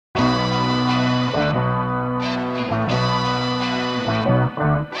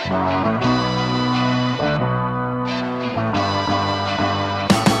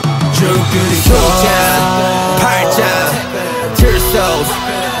소장 팔짱 들소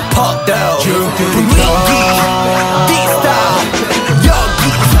퍽도 분위기 디스타 여기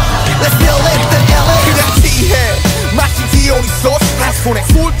Let's build it the LA 그냥 취해 마치 디오니소스 한 손에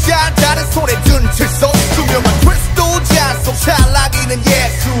술잔 다른 손에 든 칠소 투명한 크리스탈 잔속 찰나기는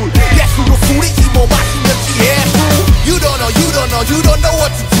예술로 술이 이모 마시는지 예술 You don't know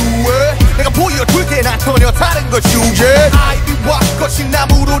what to do 내가 보여줄게 난 전혀 다른 걸 주제 아이비와 거친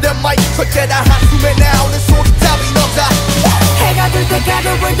나무로 된 마이크 절대 다 한숨에 나오는 소리 따윈 없다 해가 들 때까지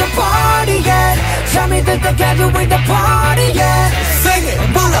with the party yeah 잠이 들 때까지 with the party yeah Sing it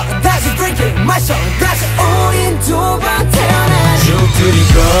불러 다시 drink it 마셔 다시 우린 두 번 태어나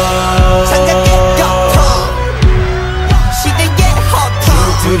죽들이고 장갑의 고통 시대의 허통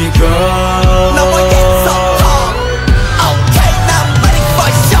죽들이고 너와의 소통 Okay now I'm ready for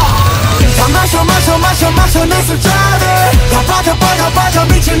show 다 마셔 내 술잔에 다 빠져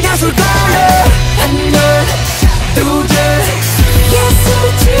미친 예술가에 하나 둘셋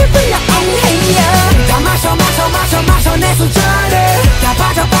예술의 집을 나옹해야 다 마셔 내 술잔에 다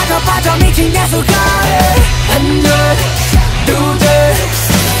빠져 미친 예술가에 하나 둘셋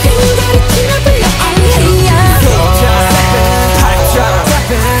인간의 집을 나옹해야 팔짱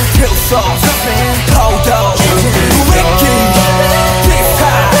필소 포도 위키 힙합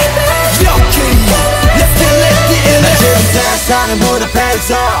여기 Let's get it 지금 세상의 무대에서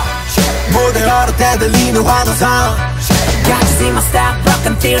무대로 대들리는 환호성 Got to see my style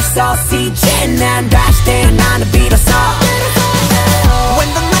broken fierce CJ 난 다시 태어나는 비로소 When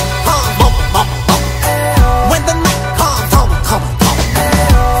the night comes When the night comes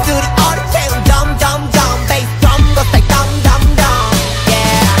스튜디오를 채운 덤덤덤 베이스 드럼도 say 덤덤덤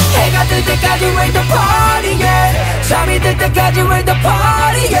Yeah 해가 뜰 때까지 with the party yeah 잠이 들 때까지 with the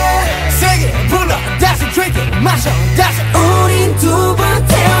party yeah Sing it 불러 다시 drink it 마셔 다시 우린 두 번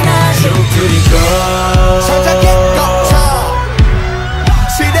태어나 죽들이고 천장의 거쳐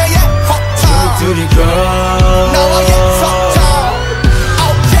시대의 허통 죽들이고 너와의 소통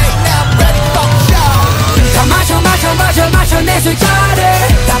Okay now I'm ready for show 다 마셔 내 술잔에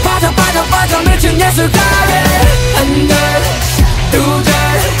다 빠져 미친 예술가에 하나 둘셋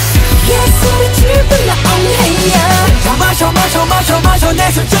예술의 집을 나옹해야 다 마셔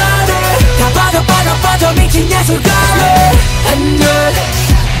내 술잔에 다 빠져 미친 예술가에 하나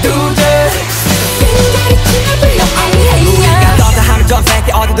둘셋 인간의 집을 나옹해야 너다 하는 전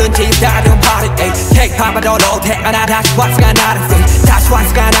세계 어디든지 다른 party 택하마도로 태어나 다시 완성한 나를 free 다시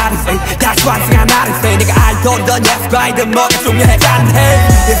완성한 나를 free 다시 완성한 나를 free 내가 알던 예술가이든 뭐가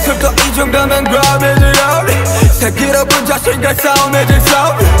중요하잖아 예술도 이 정도면 그럼이지요 새끼로분 자신과 싸움해질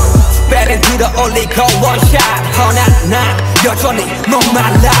싸움 배를 들어올리고 원샷 허나 난 여전히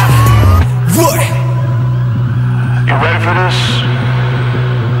목말라 You ready for this?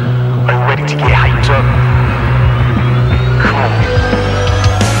 Are you ready to get hyped up? Come on.